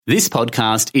This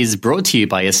podcast is brought to you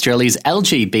by Australia's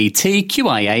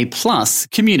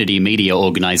LGBTQIA+ community media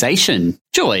organisation,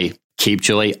 Joy. Keep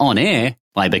Joy on air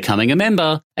by becoming a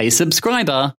member, a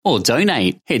subscriber, or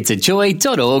donate. Head to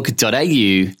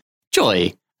joy.org.au.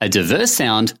 Joy, a diverse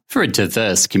sound for a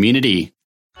diverse community.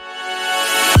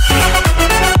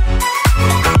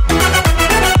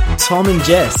 Tom and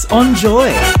Jess on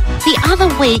Joy. The other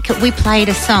week we played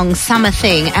a song, Summer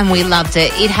Thing, and we loved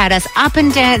it. It had us up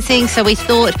and dancing, so we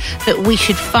thought that we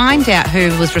should find out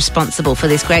who was responsible for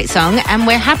this great song, and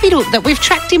we're happy that we've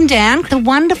tracked him down. The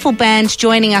wonderful band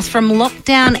joining us from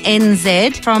Lockdown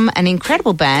NZ, from an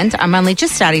incredible band I'm only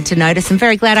just starting to notice. I'm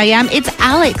very glad I am. It's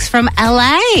Alex from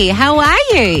LA. How are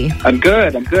you? I'm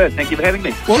good. Thank you for having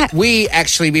me. Well, we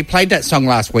played that song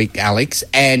last week, Alex,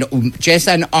 and Jess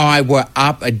and I were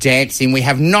up dancing. We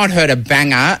have not heard a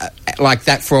banger like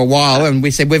that for a while, and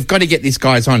we said we've got to get these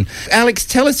guys on. Alex,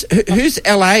 tell us, who's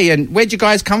LA and where'd you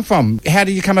guys come from? How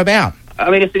did you come about?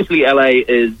 I mean, essentially LA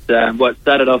is what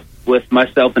started off with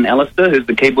myself and Alistair, who's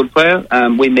the keyboard player.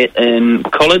 We met in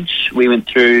college. We went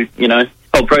through, the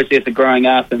whole process of growing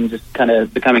up and just kind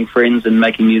of becoming friends and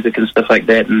making music and stuff like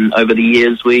that. And over the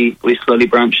years, we slowly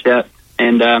branched out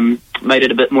and made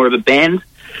it a bit more of a band.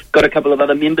 Got a couple of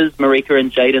other members, Marika and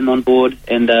Jaden, on board,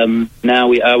 and now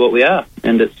we are what we are,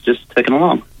 and it's just ticking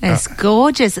along. It's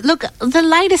gorgeous. Look, the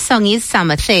latest song is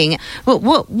Summer Thing.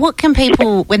 What can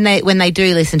people, when they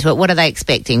do listen to it, what are they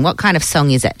expecting? What kind of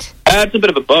song is it? It's a bit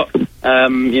of a bop.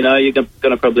 You're going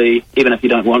to probably, even if you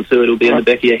don't want to, it'll be in the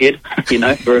back of your head,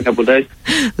 for a couple of days.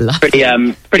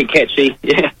 Pretty catchy,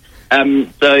 yeah.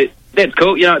 So that's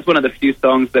cool. It's one of the few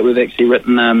songs that we've actually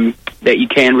written that you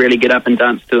can really get up and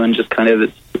dance to, and just kind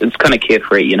of, it's kind of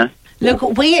carefree, Look,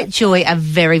 we at Joy are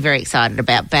very, very excited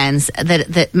about bands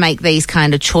that make these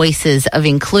kind of choices of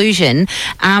inclusion.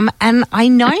 And I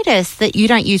noticed that you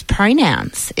don't use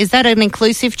pronouns. Is that an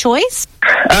inclusive choice?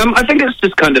 I think it's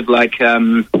just kind of like,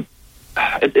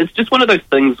 it's just one of those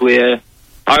things where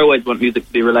I always want music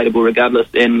to be relatable regardless.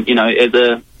 And,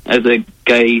 as a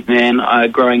gay man,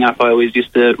 growing up, I always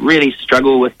used to really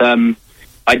struggle with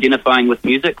identifying with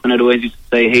music, and it always used to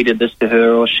say he did this to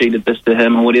her or she did this to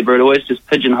him or whatever. It always just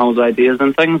pigeonholes ideas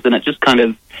and things, and it just kind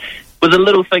of was a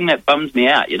little thing that bummed me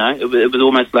out, It was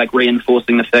almost like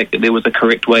reinforcing the fact that there was a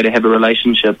correct way to have a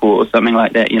relationship or something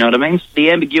like that, you know what I mean? The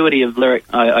ambiguity of lyric,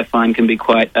 I find, can be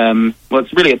quite,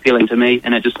 it's really appealing to me,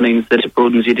 and it just means that it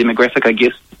broadens your demographic, I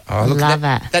guess. Oh, look, love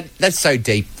it. That's so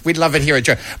deep. We'd love it here at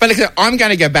Joy. But look, I'm going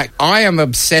to go back. I am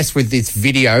obsessed with this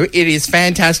video. It is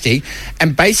fantastic.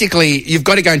 And basically, you've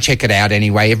got to go and check it out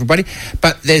anyway, everybody.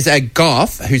 But there's a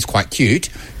goth who's quite cute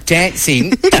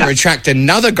dancing to attract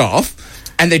another goth,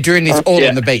 and they're doing this all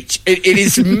on the beach. It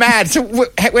is mad. So where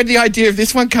did the idea of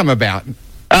this one come about?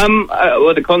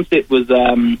 Well, the concept was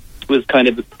kind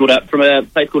of brought up from a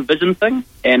place called Vision Thing,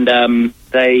 and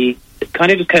they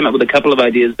kind of just came up with a couple of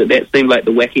ideas, but that seemed like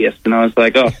the wackiest, and I was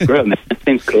like, oh, great, that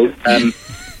seems cool.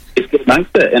 Let's get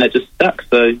amongst it, and it just stuck,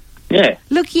 so yeah.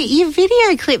 Look, your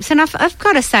video clips, and I've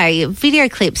got to say, video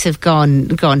clips have gone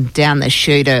down the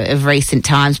chute of recent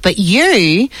times. But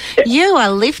you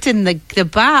are lifting the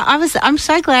bar. I'm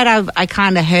so glad I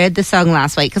kind of heard the song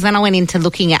last week, because then I went into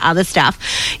looking at other stuff.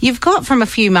 You've got from a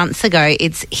few months ago,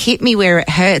 it's Hit Me Where It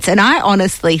Hurts, and I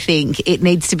honestly think it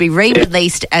needs to be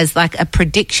re-released as like a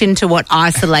prediction to what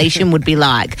isolation would be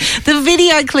like. The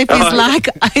video clip is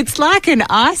it's like an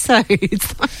ISO.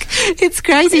 It's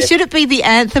crazy. Should it be the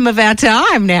anthem of our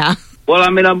time now? Well,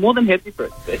 I mean, I'm more than happy for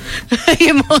it to be.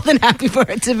 You're more than happy for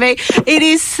it to be.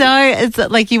 It's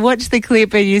like you watch the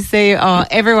clip and you see,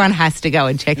 everyone has to go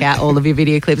and check out all of your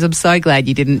video clips. I'm so glad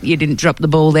you didn't drop the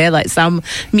ball there, like some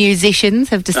musicians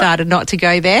have decided not to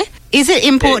go there. Is it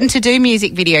important to do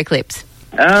music video clips?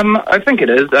 I think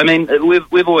it is. I mean,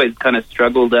 we've always kind of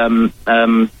struggled, just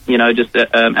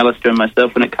Alistair and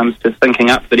myself, when it comes to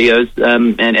thinking up videos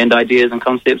and ideas and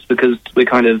concepts, because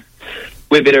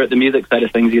we're better at the music side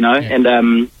of things,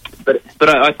 And but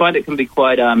I find it can be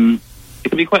quite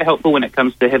helpful when it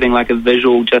comes to having like a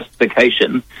visual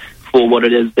justification for what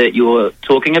it is that you're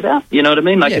talking about. You know what I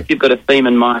mean? Like if you've got a theme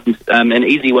in mind, an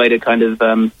easy way to kind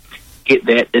of get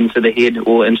that into the head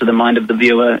or into the mind of the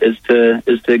viewer is to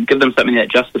give them something that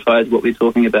justifies what we're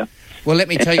talking about. Well, let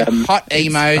me tell you, hot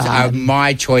emos are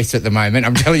my choice at the moment.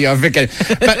 I'm telling you, I'm forgetting.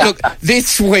 But look,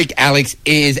 this week, Alex,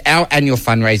 is our annual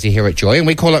fundraiser here at Joy, and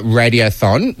we call it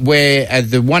Radiothon. We're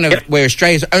we're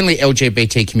Australia's only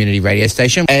LGBT community radio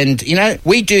station, and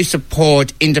we do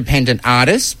support independent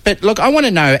artists. But look, I want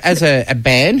to know, as a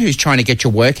band who's trying to get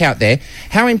your work out there,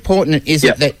 how important is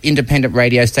it that independent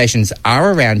radio stations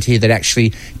are around here that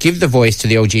actually give the voice to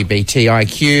the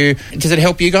LGBTIQ? Does it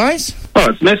help you guys? Oh,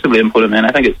 it's massively important, man.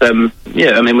 I think it's, I mean,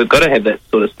 we've got to have that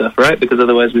sort of stuff, right? Because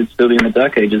otherwise we'd still be in the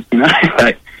dark ages, you know?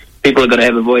 Like, people have got to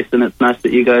have a voice, and it's nice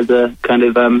that you guys are kind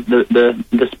of the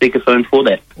speakerphone for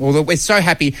that. Well, look, we're so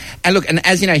happy. And look, and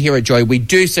as you know, here at Joy, we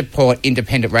do support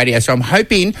independent radio, so I'm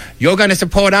hoping you're going to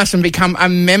support us and become a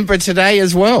member today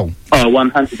as well. Oh,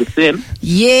 100%.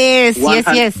 Yes,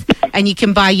 100%. yes. And you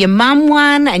can buy your mum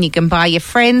one, and you can buy your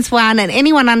friends one, and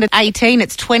anyone under 18,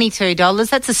 it's $22.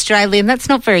 That's Australian. That's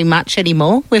not very much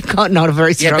anymore. We've got not a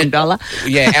very strong dollar.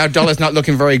 Yeah, our dollar's not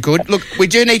looking very good. Look, we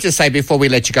do need to say before we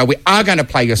let you go, we are going to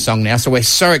play your song now, so we're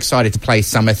so excited to play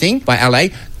Summer Thing by LA.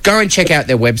 Go and check out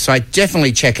their website.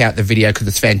 Definitely check out the video because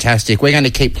it's fantastic. We're going to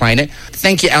keep playing it.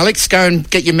 Thank you, Alex. Go and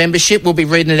get your membership. We'll be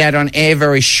reading it out on air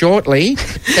very shortly.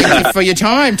 Thank you for your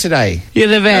time today. You're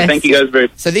the best. Thank you guys very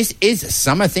much. So this is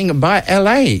Summer Thing by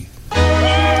LA.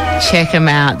 Check them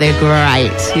out. They're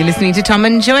great. You're listening to Tom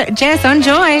and Jess on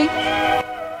Joy.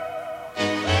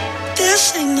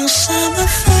 This ain't no summer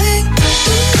thing.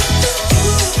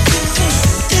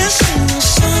 This ain't no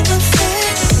summer thing.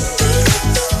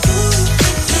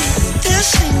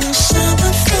 This ain't no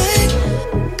summer thing.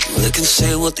 They can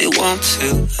say what they want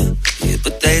to, yeah,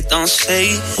 but they don't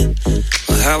say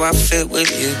how I fit with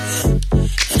you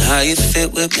and how you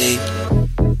fit with me.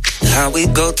 How we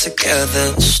go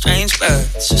together, strange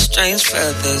birds, strange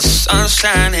feathers, sun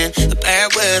shining, the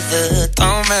bad weather,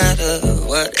 don't matter,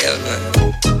 whatever.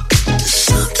 There's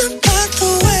something about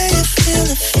the way you feel,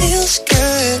 it feels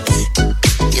good.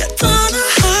 Yeah, don't know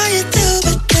how you do,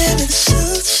 but baby, it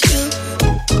suits you.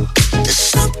 There's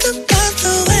something about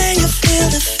the way you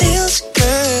feel, it feels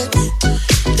good.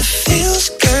 It feels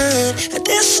good, and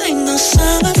this ain't no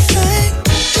summer thing.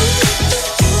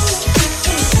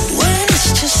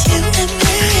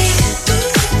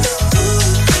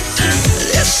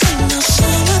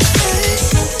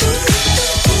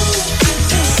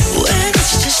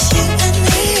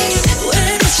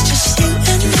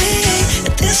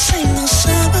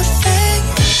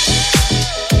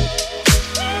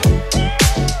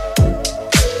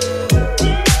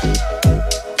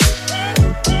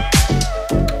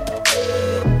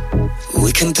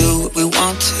 Can do what we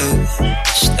want to,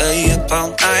 stay up all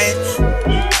night,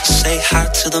 say hi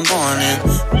to the morning,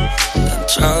 and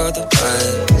draw the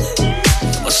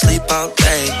line. We'll sleep all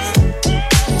day,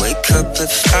 wake up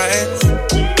at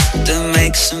 5, then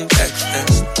make some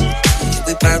breakfast, yeah,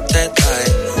 we bout that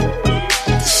life.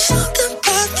 There's something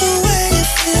about the way you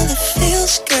feel, it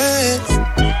feels good.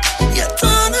 Yeah,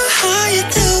 don't know how you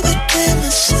do, but damn, it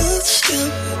suits you.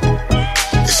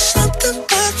 There's something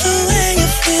about the way you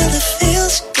feel, it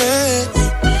feels good.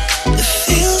 It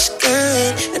feels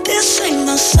good. And this ain't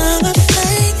no summer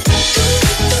thing.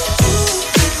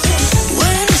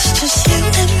 When it's just you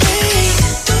and me.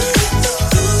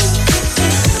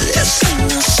 This ain't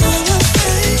no summer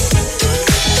thing.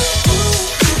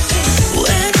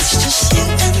 When it's just you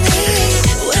and me.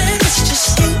 When it's just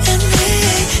you and me.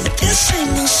 And this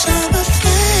ain't no summer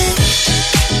thing.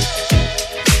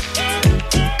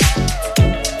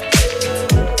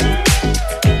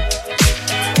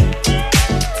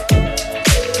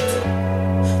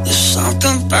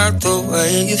 About the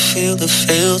way you feel, it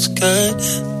feels good.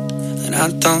 And I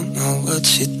don't know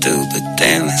what you do, but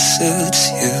damn, it suits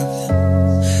you.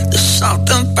 There's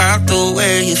something about the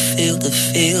way you feel, it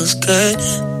feels good.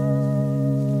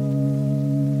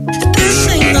 This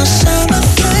ain't no summer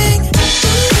thing.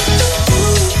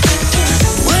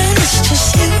 When it's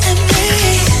just you and me.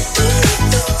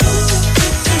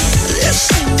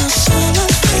 This ain't no summer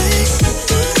thing.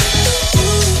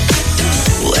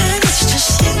 When it's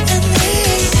just you and me.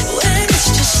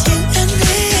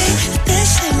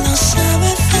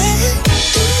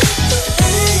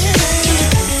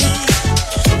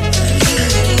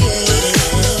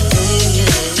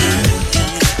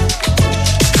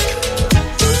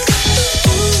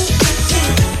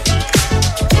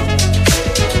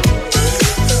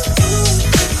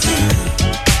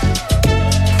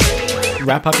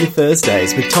 Wrap up your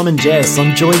Thursdays with Tom and Jess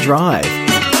on Joy Drive.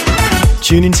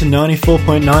 Tune into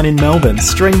 94.9 in Melbourne,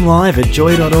 stream live at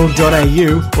joy.org.au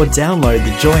or download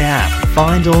the Joy app.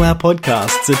 Find all our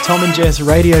podcasts at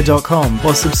tomandjessradio.com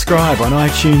or subscribe on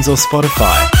iTunes or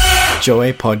Spotify.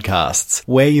 Joy Podcasts,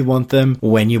 where you want them,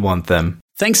 when you want them.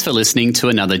 Thanks for listening to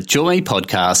another Joy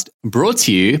podcast brought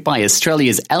to you by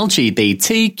Australia's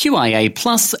LGBTQIA+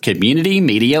 community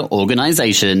media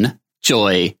organisation,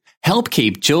 Joy. Help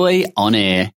keep Joy on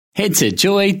air. Head to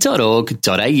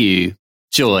joy.org.au.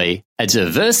 Joy, a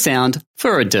diverse sound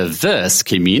for a diverse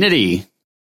community.